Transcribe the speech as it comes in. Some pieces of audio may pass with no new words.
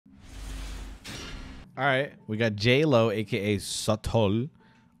All right. We got J-Lo, a.k.a. Sotol,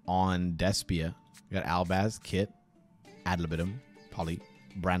 on Despia. We got Albaz, Kit, Ad libitum, Poly,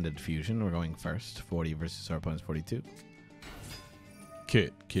 Branded Fusion. We're going first. 40 versus our opponent's 42.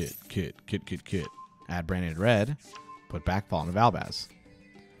 Kit. Add Branded Red. Put back Fallen of Albaz.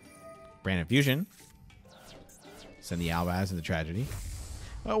 Branded Fusion. Send the Albaz into Tragedy.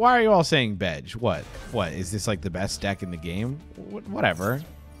 Well, why are you all saying Bedge? What? What? Is this like the best deck in the game? Whatever.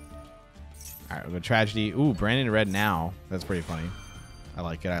 All right, we'll go Tragedy. Ooh, Branded Red now. That's pretty funny. I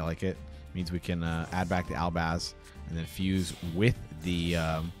like it. Means we can add back the Albaz and then fuse with the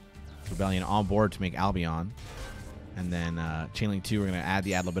Rebellion on board to make Albion. And then Chainlink 2, we're going to add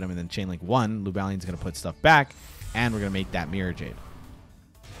the Ad libitum, and then Chainlink 1, Lubellion's going to put stuff back, and we're going to make that Mirror Jade.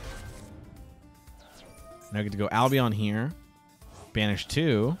 Now I get to go Albion here, banish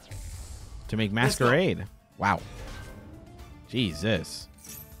 2 to make Masquerade. Wow. Jesus.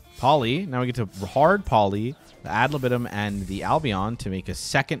 Poly. Now we get to hard Poly, the Ad libitum, and the Albion to make a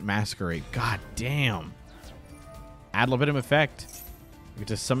second Masquerade. God damn. Ad libitum effect. We get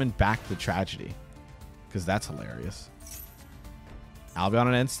to summon back the Tragedy, because that's hilarious. Albion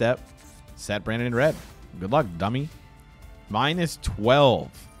on end step. Set Branded in red. Good luck, dummy. Minus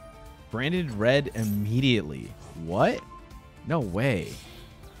 12. Branded red immediately. What? No way.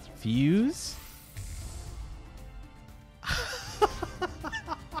 Fuse?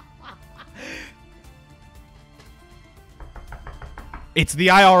 It's the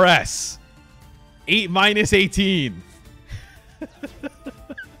IRS. 8 minus 18.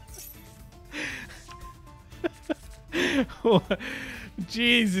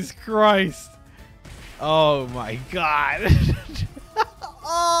 Jesus Christ. Oh my God.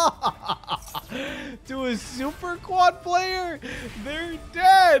 Oh, to a super quad player, they're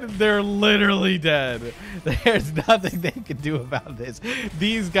dead. They're literally dead. There's nothing they can do about this.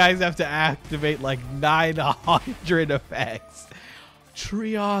 These guys have to activate like 900 effects.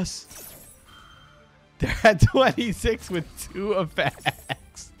 Trios. They're at 26 with 2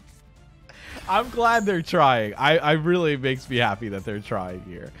 effects. I'm glad they're trying. I really makes me happy that they're trying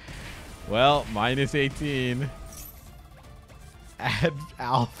here. Well, minus 18. Add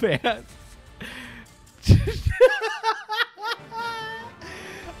Alfan.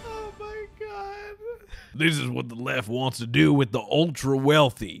 Oh my God. This is what the left wants to do with the ultra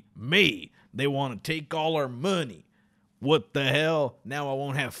wealthy. Me. They want to take all our money. What the hell? Now I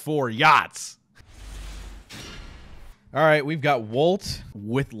won't have 4 yachts. All right, we've got Wolt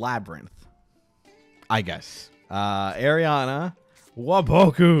with Labyrinth, I guess. Ariana,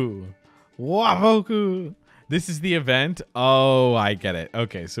 Waboku. This is the event. Oh, I get it.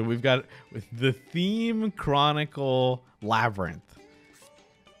 Okay, so we've got with the theme Chronicle Labyrinth.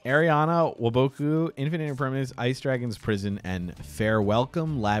 Ariana, Waboku, Infinite Impermanence, Ice Dragon's Prison, and Fair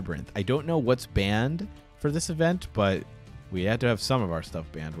Welcome Labyrinth. I don't know what's banned for this event, but we had to have some of our stuff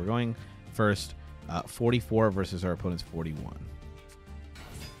banned. We're going first 44 versus our opponent's 41.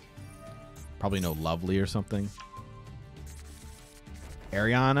 Probably no Lovely or something.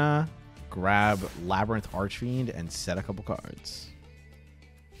 Ariana, grab Labyrinth Archfiend and set a couple cards.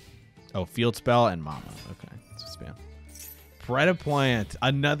 Oh, Field Spell and Mama. Okay, that's spam. Predaplant,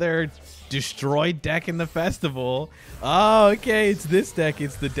 another destroyed deck in the festival. Oh, okay, it's this deck.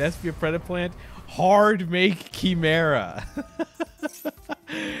 It's the Despia Predaplant Hard Make Chimera.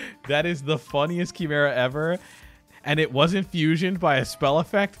 That is the funniest Chimera ever. And it wasn't fusioned by a spell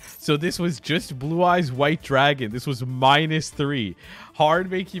effect, so this was just Blue Eyes White Dragon. This was -3. Hard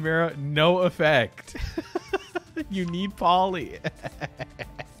Make Chimera, no effect. You need Poly.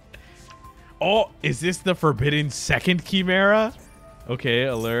 Oh, is this the forbidden second Chimera? Okay,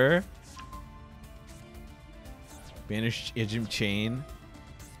 Allure. Banish Ijim Chain.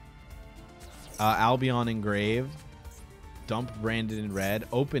 Albion Engrave. Dump Branded in red.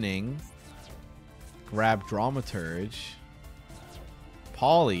 Opening. Grab Dramaturge.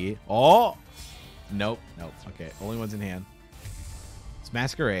 Poly. Oh! Nope. Okay, only one's in hand. It's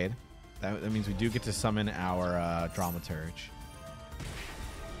Masquerade. That means we do get to summon our Dramaturge.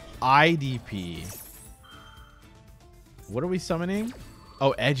 IDP. What are we summoning?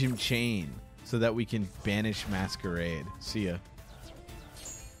 Oh, Ejim Chain. So that we can banish Masquerade. See ya.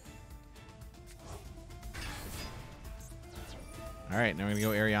 All right, now we're going to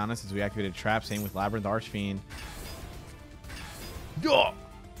go Ariana since we activated Trap. Same with Labyrinth Archfiend. Oh!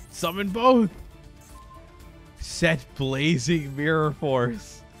 Summon both. Set Blazing Mirror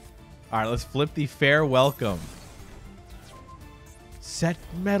Force. All right, let's flip the Fair Welcome. Set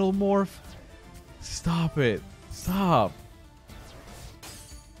Metal Morph. Stop it. Stop.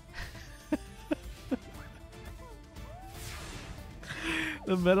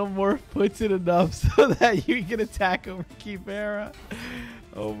 The Metamorph puts it enough so that you can attack over Chimera.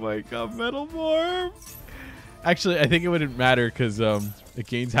 Oh my god, Metamorph. Actually, I think it wouldn't matter because it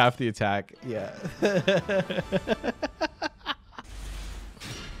gains half the attack. Yeah.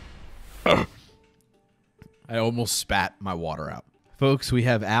 I almost spat my water out. Folks, we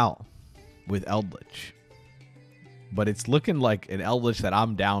have Al with Eldritch. But it's looking like an Eldritch that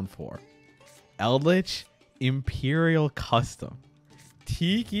I'm down for. Eldritch Imperial Custom.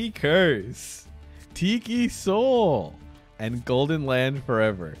 Tiki Curse. Tiki Soul. And Golden Land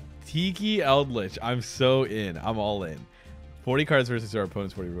Forever. Tiki Eldritch. I'm so in. I'm all in. 40 cards versus our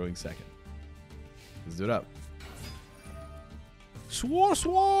opponent's 40 rolling second. Let's do it up.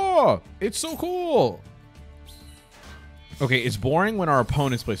 Swore! It's so cool! Okay, it's boring when our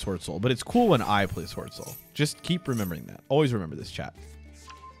opponents play Sword Soul, but it's cool when I play Sword Soul. Just keep remembering that. Always remember this, chat. All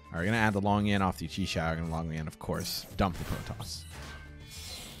right, we're going to add the long in off the Chisha. We're going to long in, of course. Dump the Protoss.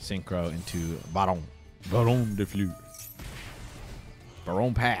 Synchro into Baron. Baron de Fleur.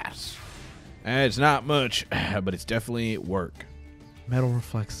 Baron Pass. It's not much, but it's definitely work. Metal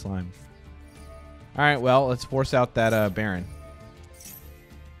Reflex Slime. All right, well, let's force out that Baron.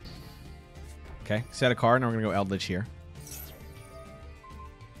 Okay, set a card, and we're going to go Eldritch here.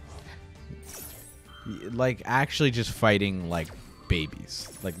 Like, actually just fighting, like, babies.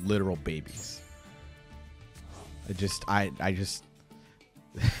 Like, literal babies. I just...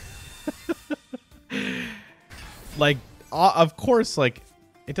 like, of course, like,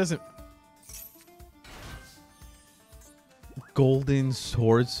 it doesn't... Golden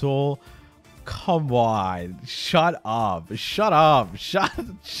Sword Soul? Come on. Shut up. Shut up.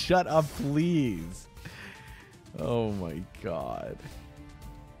 Shut up, please. Oh, my God.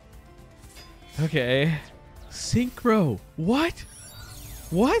 Okay. Synchro. What?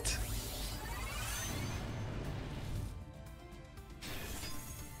 What?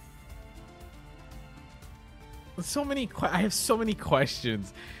 So many. I have so many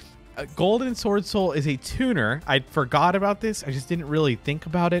questions. Golden Sword Soul is a tuner. I forgot about this. I just didn't really think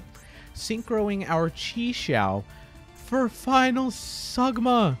about it. Synchroing our Chi Xiao for Final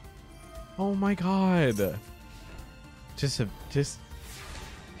Sugma. Oh my god. Just.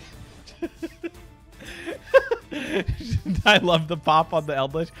 I love the pop on the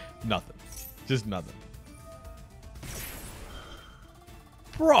Eldritch. Nothing. Just nothing.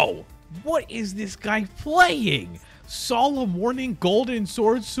 Bro, what is this guy playing? Solemn Warning, Golden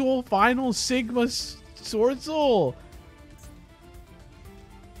Sword Soul, Final Sigma Sword Soul.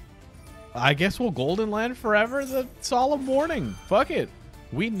 I guess we'll Golden Land Forever the Solemn Warning. Fuck it.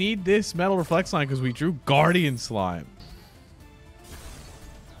 We need this Metal Reflex line because we drew Guardian Slime.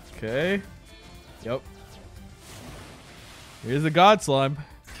 Okay. Yep. Here's the God Slime.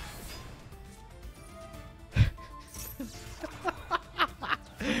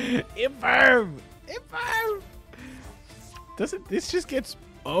 Infirm! Infirm! Doesn't this just gets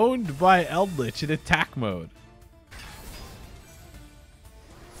owned by Eldritch in attack mode?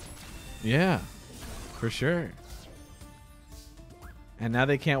 Yeah, for sure. And now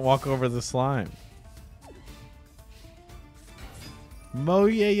they can't walk over the slime.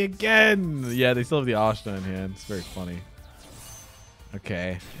 Moye again! Yeah, they still have the Ashna in hand. It's very funny.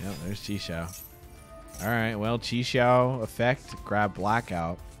 Okay. Yep, there's Chi Xiao. Alright, well, Chi Xiao effect, grab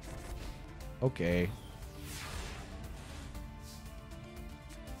Blackout. Okay.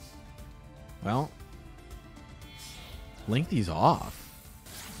 Well, link these off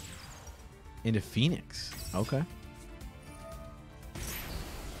into Phoenix. Okay.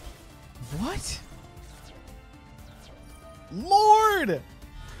 What? Lord!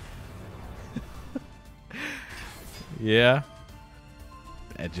 Yeah.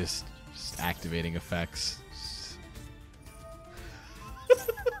 And just activating effects.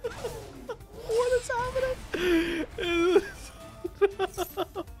 What is happening?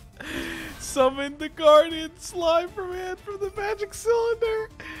 Summon the Guardian Slime from the Magic Cylinder.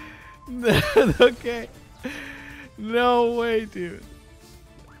 Okay. No way, dude.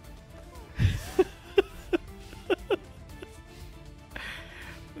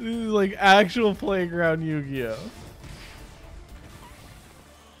 This is like actual playground Yu-Gi-Oh.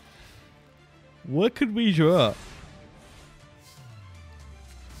 What could we draw?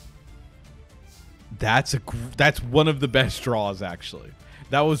 That's one of the best draws, actually.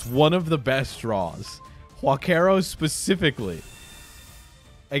 That was one of the best draws. Huaquero specifically.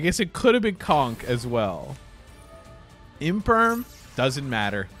 I guess it could have been Conk as well. Imperm doesn't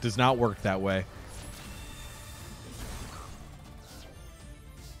matter. Does not work that way.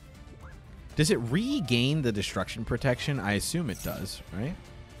 Does it regain the destruction protection? I assume it does, right?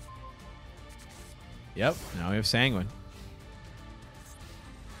 Yep. Now we have Sanguine.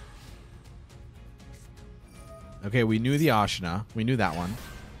 Okay, we knew the Ashina. We knew that one.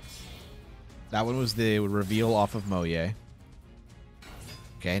 That one was the reveal off of Moye.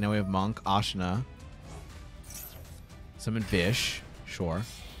 Okay, now we have Monk, Ashina. Summon Fish. Sure.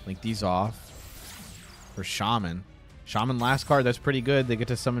 Link these off. For Shaman. Shaman last card, that's pretty good. They get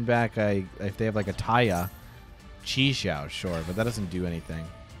to summon back if they have like a Taya. Chi Xiao, sure, but that doesn't do anything.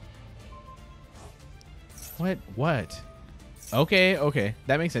 What? Okay.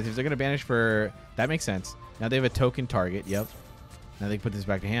 That makes sense. If they're going to banish for... That makes sense. Now they have a token target. Yep. Now they can put this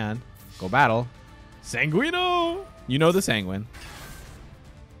back to hand. Go battle. Sanguino! You know the Sanguine.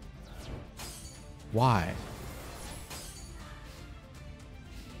 Why?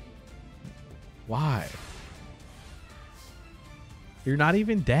 Why? You're not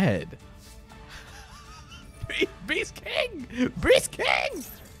even dead. Beast King! Beast King!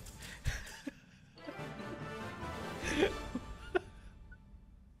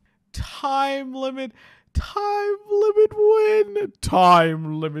 Time limit win.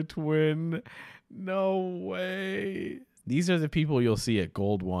 Time limit win. No way. These are the people you'll see at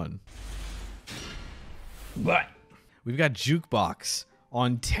Gold 1. But we've got Jukebox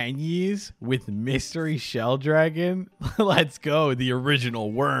on Tenyis with Mystery Shell Dragon. Let's go. The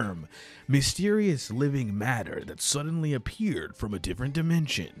original worm. Mysterious living matter that suddenly appeared from a different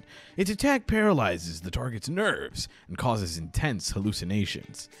dimension. Its attack paralyzes the target's nerves and causes intense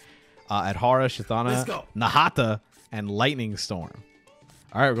hallucinations. Adhara, Shithana, Nahata, and Lightning Storm.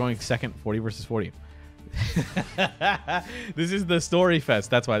 All right, we're going second, 40 versus 40. This is the Story Fest.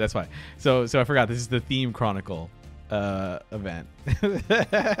 That's why. So I forgot. This is the Theme Chronicle event.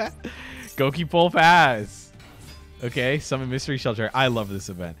 Goki Pole Pass. Okay, Summon Mystery Shelter. I love this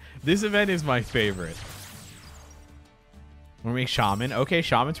event. This event is my favorite. We're gonna make Shaman. Okay,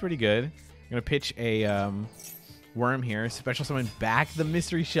 Shaman's pretty good. I'm gonna pitch a worm here. Special summon back the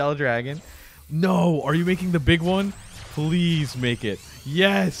Mystery Shell Dragon. No, are you making the big one? Please make it.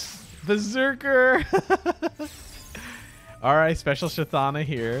 Yes, Berserker. All right, special Shithana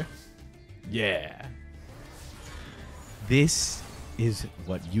here. Yeah. This is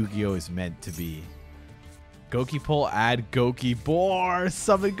what Yu-Gi-Oh is meant to be. Goki Pole, add Goki Boar.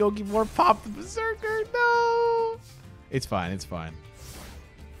 Summon Goki Boar, pop the Berserker. No. It's fine.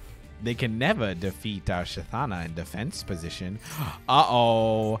 They can never defeat our Shithana in defense position.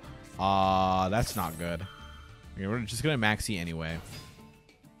 Uh-oh. That's not good. Okay, we're just going to maxi anyway.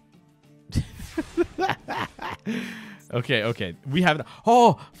 Okay. We have...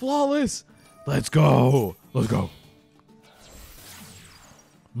 Oh, flawless. Let's go.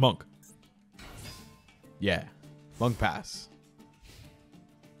 Monk. Yeah. Monk pass.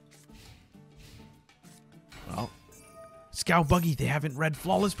 Well. Scout Buggy, they haven't read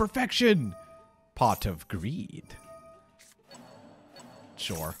Flawless Perfection. Pot of Greed.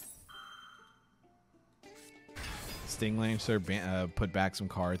 Sure. Sting Lancer, put back some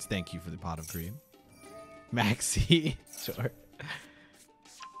cards. Thank you for the Pot of Greed. Maxi. Sure.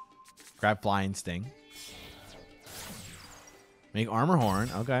 Grab Flying Sting. Make Armor Horn.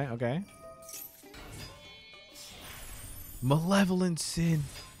 Okay. Malevolent Sin.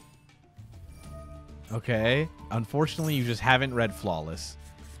 Okay. Unfortunately, you just haven't read Flawless.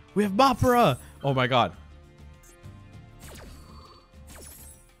 We have Mapara. Oh my god.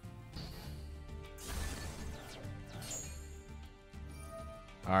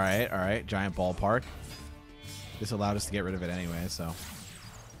 All right. Giant Ballpark. This allowed us to get rid of it anyway, so.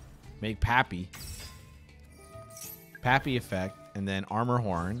 Make Pappy. Pappy effect, and then Armor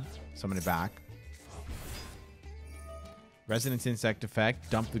Horn. Summon it back. Resonance Insect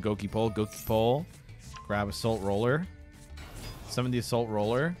effect. Dump the Goki Pole. Grab Assault Roller. Summon the Assault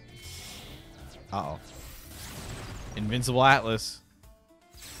Roller. Uh-oh. Invincible Atlas.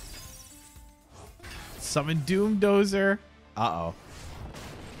 Summon Doom Dozer. Uh-oh.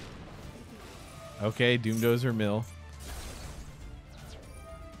 Okay, Doom Dozer Mill.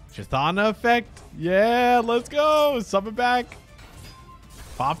 Chithana effect. Yeah, let's go. Summon back.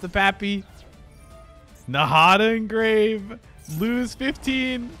 Pop the Pappy. Nahata Engrave. Lose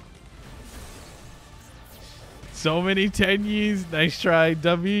 15. So many Tenyis. Nice try,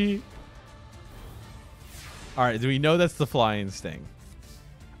 dummy. All right, do we know that's the Flying Sting?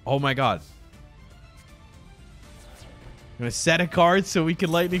 Oh my god. I'm going to set a card so we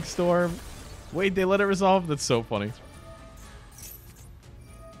can Lightning Storm. Wait, they let it resolve? That's so funny.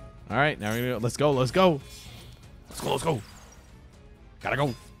 All right, now we're gonna go. Let's go. Gotta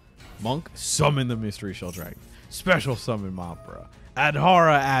go. Monk, summon the Mystery Shell Dragon. Special summon Mapra.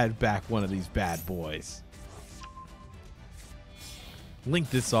 Adhara, add back one of these bad boys. Link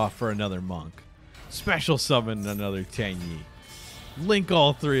this off for another Monk. Special summon another Tenyi. Link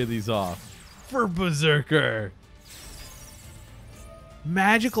all three of these off for Berserker.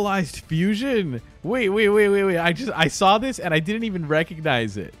 Magicalized fusion. Wait. I saw this and I didn't even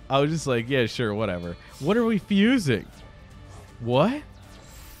recognize it. I was just like, yeah, sure, whatever. What are we fusing? What?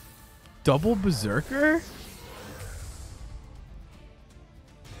 Double Berserker?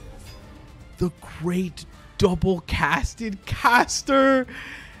 The great double casted caster.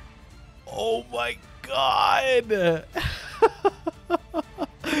 Oh my god.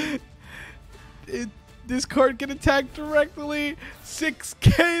 This card can attack directly.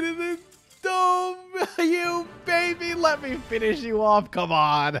 6k to the dome. You baby. Let me finish you off. Come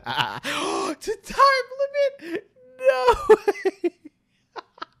on. To time limit. No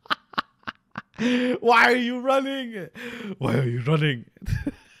way. Why are you running? Why are you running?